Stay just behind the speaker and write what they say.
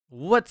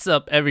What's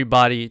up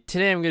everybody?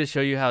 Today I'm going to show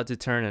you how to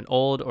turn an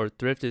old or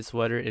thrifted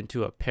sweater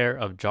into a pair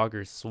of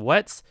jogger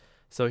sweats.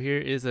 So here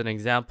is an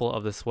example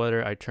of the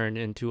sweater I turned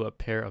into a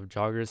pair of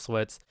jogger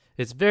sweats.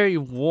 It's very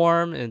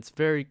warm and it's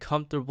very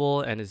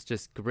comfortable and it's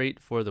just great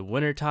for the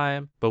winter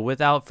time. But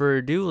without further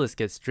ado, let's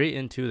get straight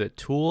into the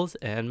tools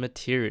and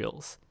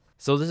materials.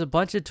 So there's a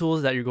bunch of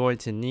tools that you're going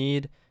to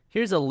need.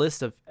 Here's a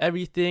list of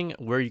everything,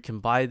 where you can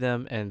buy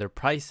them and their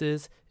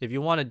prices. If you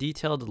want a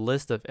detailed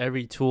list of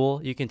every tool,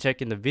 you can check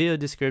in the video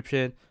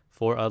description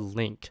for a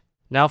link.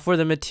 Now for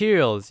the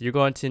materials, you're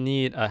going to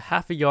need a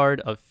half a yard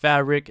of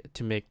fabric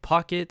to make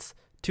pockets,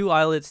 2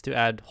 eyelets to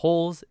add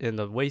holes in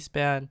the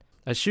waistband,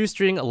 a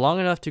shoestring long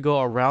enough to go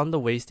around the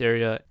waist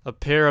area, a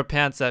pair of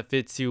pants that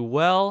fits you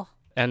well,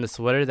 and the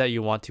sweater that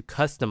you want to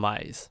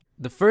customize.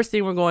 The first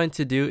thing we're going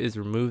to do is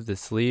remove the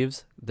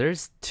sleeves.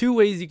 There's 2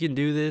 ways you can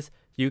do this.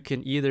 You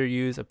can either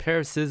use a pair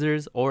of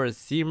scissors or a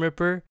seam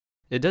ripper.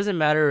 It doesn't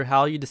matter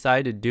how you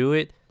decide to do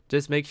it,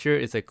 just make sure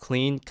it's a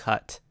clean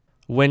cut.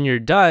 When you're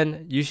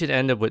done, you should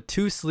end up with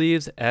 2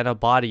 sleeves and a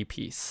body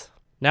piece.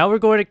 Now we're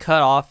going to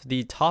cut off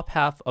the top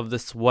half of the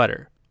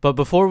sweater. But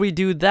before we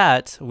do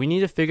that, we need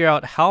to figure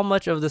out how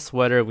much of the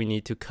sweater we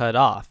need to cut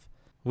off.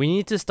 We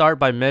need to start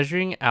by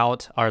measuring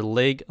out our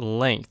leg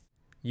length.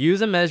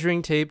 Use a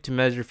measuring tape to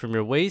measure from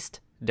your waist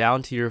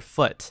down to your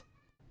foot.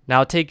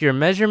 Now take your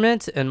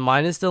measurement and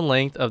minus the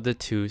length of the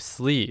 2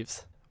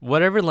 sleeves.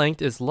 Whatever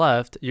length is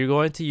left, you're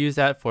going to use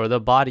that for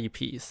the body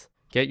piece.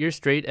 Get your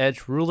straight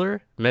edge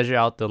ruler, measure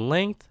out the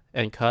length,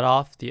 and cut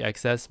off the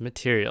excess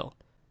material.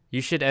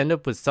 You should end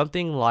up with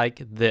something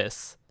like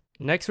this.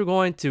 Next, we're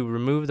going to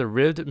remove the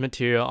ribbed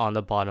material on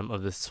the bottom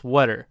of the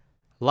sweater.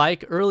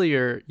 Like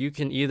earlier, you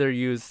can either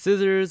use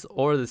scissors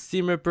or the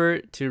seam ripper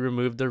to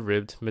remove the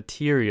ribbed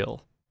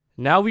material.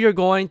 Now we are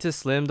going to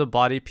slim the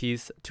body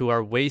piece to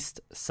our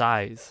waist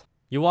size.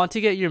 You want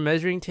to get your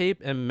measuring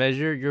tape and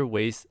measure your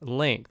waist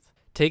length.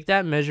 Take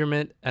that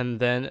measurement and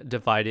then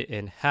divide it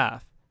in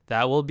half.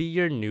 That will be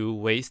your new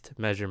waist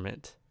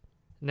measurement.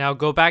 Now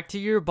go back to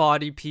your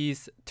body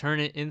piece, turn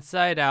it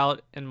inside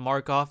out, and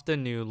mark off the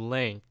new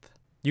length.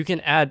 You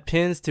can add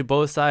pins to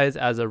both sides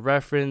as a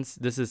reference.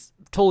 This is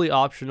totally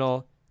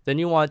optional. Then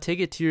you want to take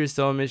it to your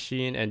sewing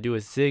machine and do a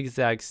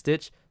zigzag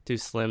stitch to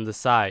slim the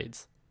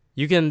sides.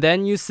 You can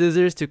then use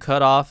scissors to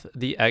cut off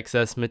the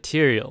excess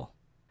material.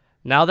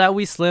 Now that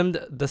we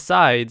slimmed the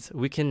sides,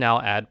 we can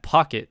now add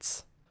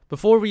pockets.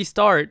 Before we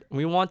start,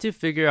 we want to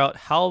figure out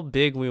how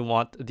big we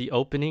want the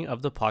opening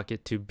of the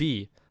pocket to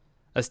be.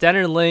 A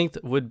standard length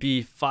would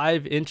be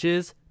 5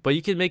 inches, but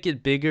you can make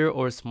it bigger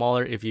or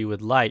smaller if you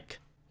would like.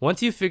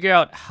 Once you figure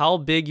out how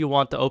big you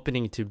want the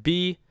opening to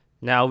be,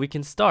 now we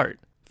can start.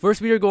 First,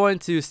 we are going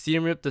to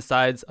seam rip the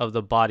sides of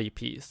the body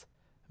piece.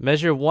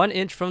 Measure 1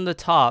 inch from the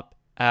top,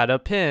 add a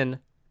pin,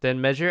 then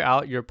measure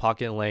out your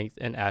pocket length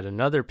and add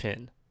another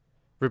pin.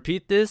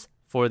 Repeat this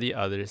for the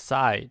other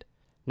side.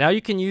 Now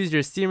you can use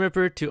your seam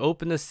ripper to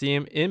open the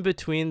seam in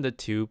between the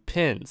 2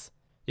 pins.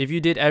 If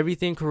you did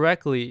everything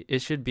correctly,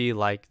 it should be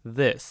like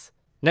this.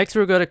 Next,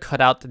 we're going to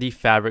cut out the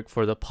fabric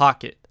for the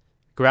pocket.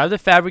 Grab the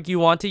fabric you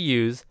want to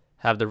use,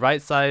 have the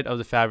right side of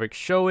the fabric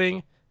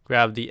showing,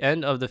 grab the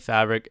end of the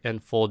fabric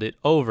and fold it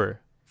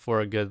over for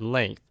a good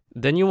length.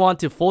 Then you want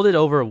to fold it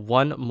over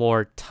 1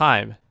 more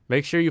time.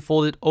 Make sure you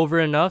fold it over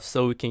enough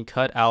so we can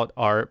cut out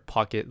our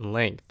pocket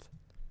length.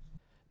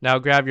 Now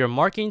grab your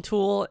marking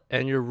tool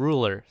and your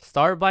ruler.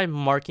 Start by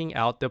marking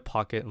out the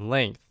pocket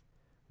length.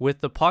 With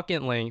the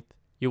pocket length,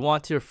 you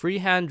want to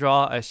freehand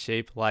draw a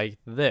shape like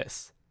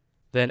this.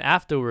 Then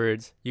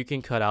afterwards, you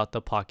can cut out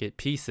the pocket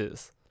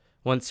pieces.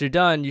 Once you're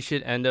done, you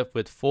should end up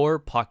with 4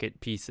 pocket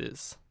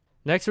pieces.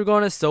 Next, we're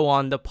going to sew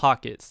on the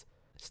pockets.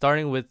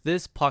 Starting with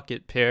this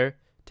pocket pair,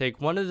 take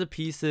one of the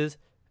pieces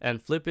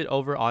and flip it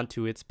over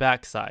onto its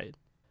backside.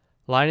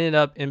 Line it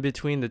up in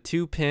between the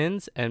 2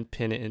 pins and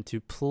pin it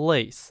into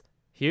place.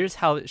 Here's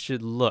how it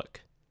should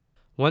look.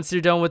 Once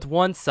you're done with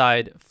one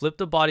side, flip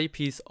the body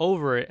piece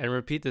over it and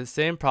repeat the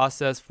same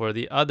process for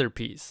the other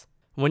piece.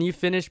 When you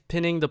finish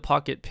pinning the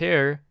pocket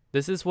pair,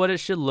 this is what it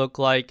should look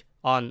like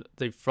on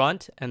the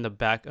front and the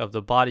back of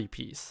the body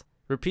piece.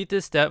 Repeat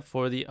this step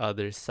for the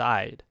other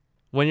side.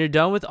 When you're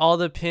done with all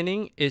the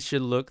pinning, it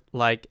should look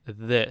like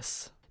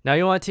this. Now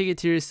you want to take it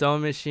to your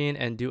sewing machine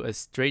and do a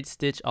straight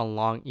stitch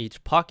along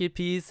each pocket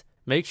piece.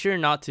 Make sure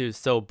not to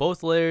sew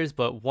both layers,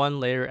 but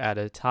 1 layer at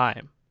a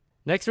time.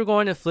 Next, we're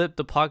going to flip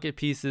the pocket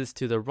pieces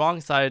to the wrong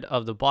side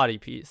of the body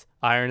piece,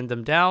 iron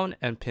them down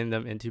and pin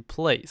them into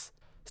place.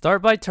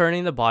 Start by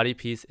turning the body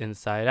piece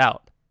inside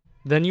out.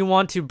 Then you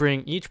want to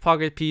bring each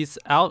pocket piece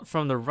out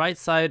from the right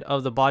side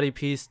of the body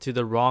piece to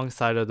the wrong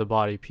side of the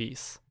body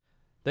piece.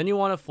 Then you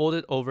want to fold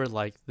it over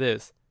like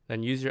this,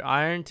 then use your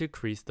iron to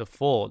crease the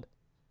fold.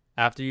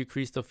 After you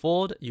crease the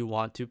fold, you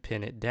want to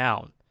pin it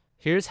down.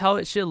 Here's how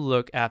it should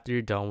look after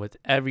you're done with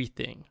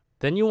everything.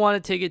 Then you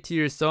want to take it to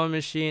your sewing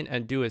machine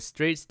and do a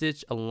straight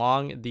stitch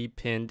along the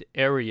pinned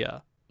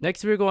area.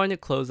 Next, we're going to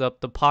close up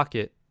the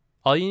pocket.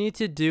 All you need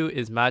to do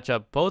is match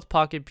up both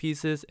pocket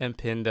pieces and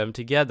pin them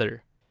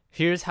together.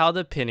 Here's how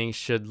the pinning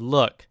should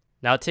look.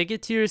 Now take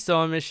it to your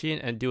sewing machine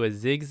and do a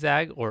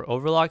zigzag or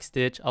overlock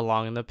stitch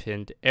along the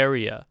pinned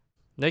area.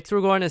 Next,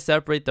 we're going to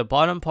separate the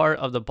bottom part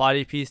of the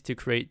body piece to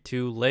create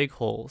 2 leg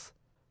holes.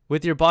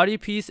 With your body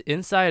piece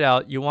inside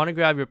out, you want to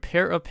grab your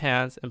pair of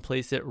pants and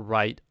place it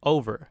right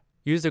over.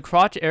 Use the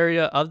crotch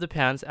area of the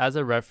pants as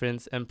a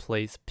reference and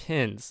place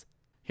pins.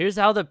 Here's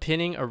how the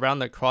pinning around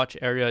the crotch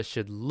area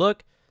should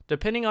look.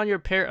 Depending on your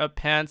pair of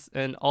pants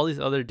and all these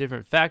other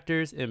different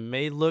factors, it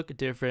may look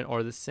different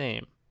or the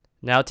same.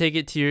 Now take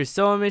it to your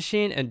sewing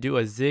machine and do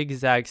a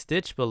zigzag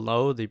stitch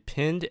below the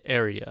pinned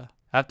area.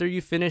 After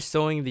you finish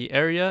sewing the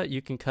area,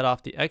 you can cut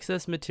off the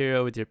excess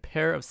material with your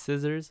pair of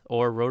scissors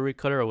or rotary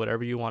cutter or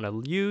whatever you want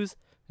to use,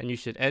 and you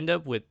should end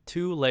up with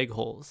 2 leg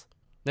holes.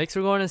 Next,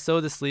 we're going to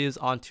sew the sleeves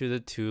onto the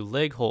 2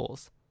 leg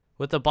holes.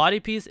 With the body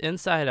piece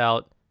inside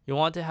out, you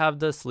want to have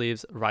the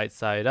sleeves right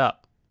side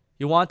up.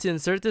 You want to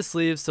insert the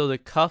sleeves so the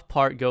cuff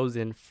part goes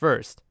in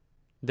first.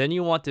 Then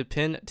you want to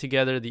pin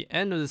together the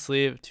end of the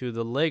sleeve to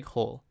the leg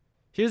hole.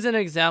 Here's an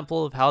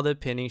example of how the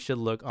pinning should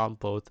look on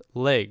both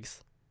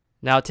legs.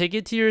 Now take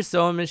it to your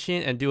sewing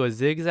machine and do a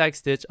zigzag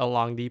stitch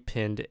along the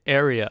pinned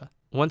area.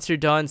 Once you're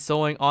done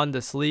sewing on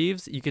the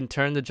sleeves, you can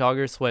turn the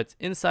jogger sweats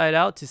inside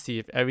out to see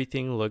if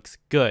everything looks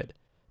good.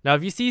 Now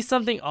if you see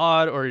something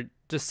odd or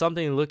just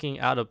something looking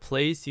out of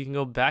place, you can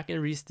go back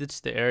and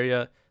restitch the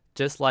area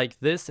just like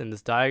this in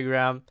this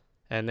diagram,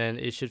 and then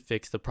it should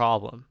fix the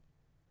problem.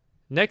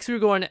 Next, we're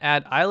going to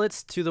add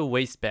eyelets to the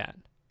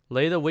waistband.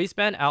 Lay the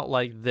waistband out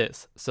like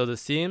this, so the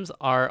seams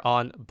are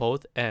on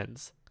both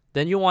ends.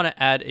 Then you want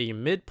to add a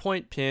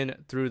midpoint pin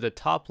through the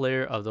top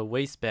layer of the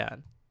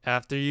waistband.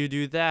 After you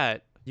do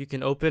that, you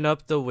can open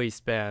up the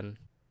waistband.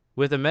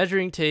 With a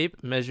measuring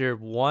tape, measure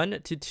 1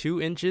 to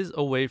 2 inches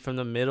away from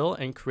the middle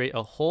and create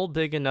a hole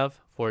big enough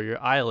for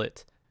your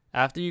eyelet.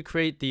 After you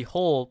create the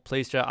hole,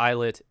 place your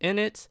eyelet in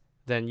it,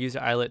 then use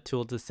your eyelet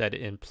tool to set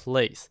it in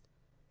place.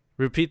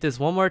 Repeat this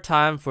one more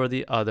time for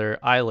the other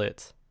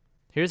eyelet.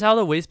 Here's how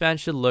the waistband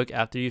should look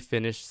after you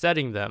finish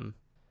setting them.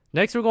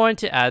 Next, we're going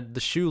to add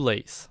the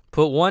shoelace.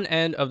 Put one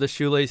end of the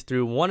shoelace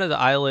through one of the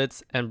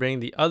eyelets and bring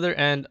the other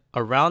end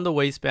around the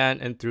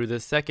waistband and through the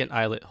second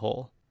eyelet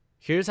hole.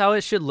 Here's how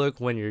it should look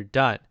when you're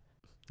done.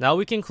 Now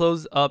we can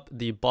close up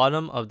the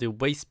bottom of the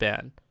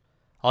waistband.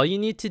 All you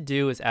need to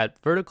do is add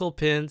vertical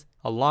pins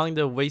along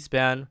the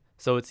waistband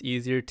so it's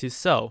easier to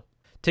sew.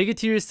 Take it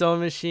to your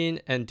sewing machine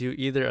and do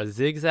either a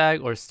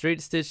zigzag or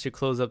straight stitch to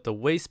close up the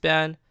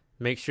waistband.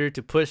 Make sure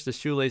to push the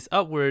shoelace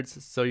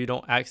upwards so you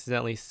don't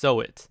accidentally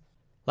sew it.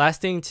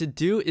 Last thing to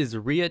do is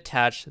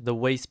reattach the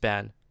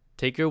waistband.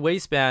 Take your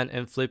waistband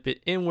and flip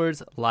it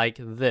inwards like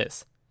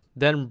this.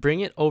 Then bring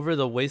it over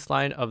the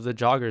waistline of the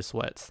jogger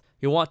sweats.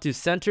 You want to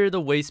center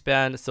the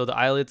waistband so the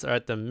eyelets are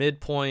at the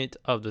midpoint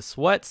of the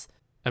sweats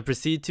and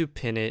proceed to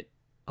pin it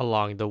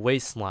along the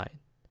waistline.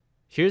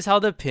 Here's how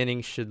the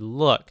pinning should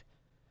look.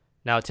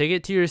 Now take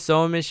it to your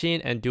sewing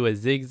machine and do a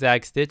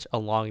zigzag stitch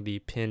along the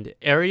pinned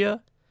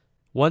area.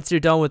 Once you're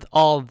done with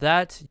all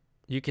that,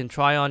 you can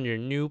try on your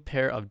new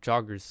pair of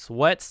jogger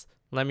sweats.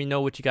 Let me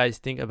know what you guys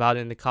think about it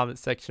in the comment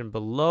section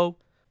below.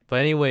 But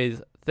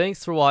anyways,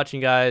 thanks for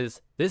watching,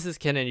 guys. This is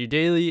KAAD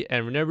Daily,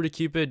 and remember to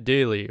keep it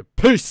daily.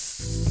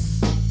 Peace!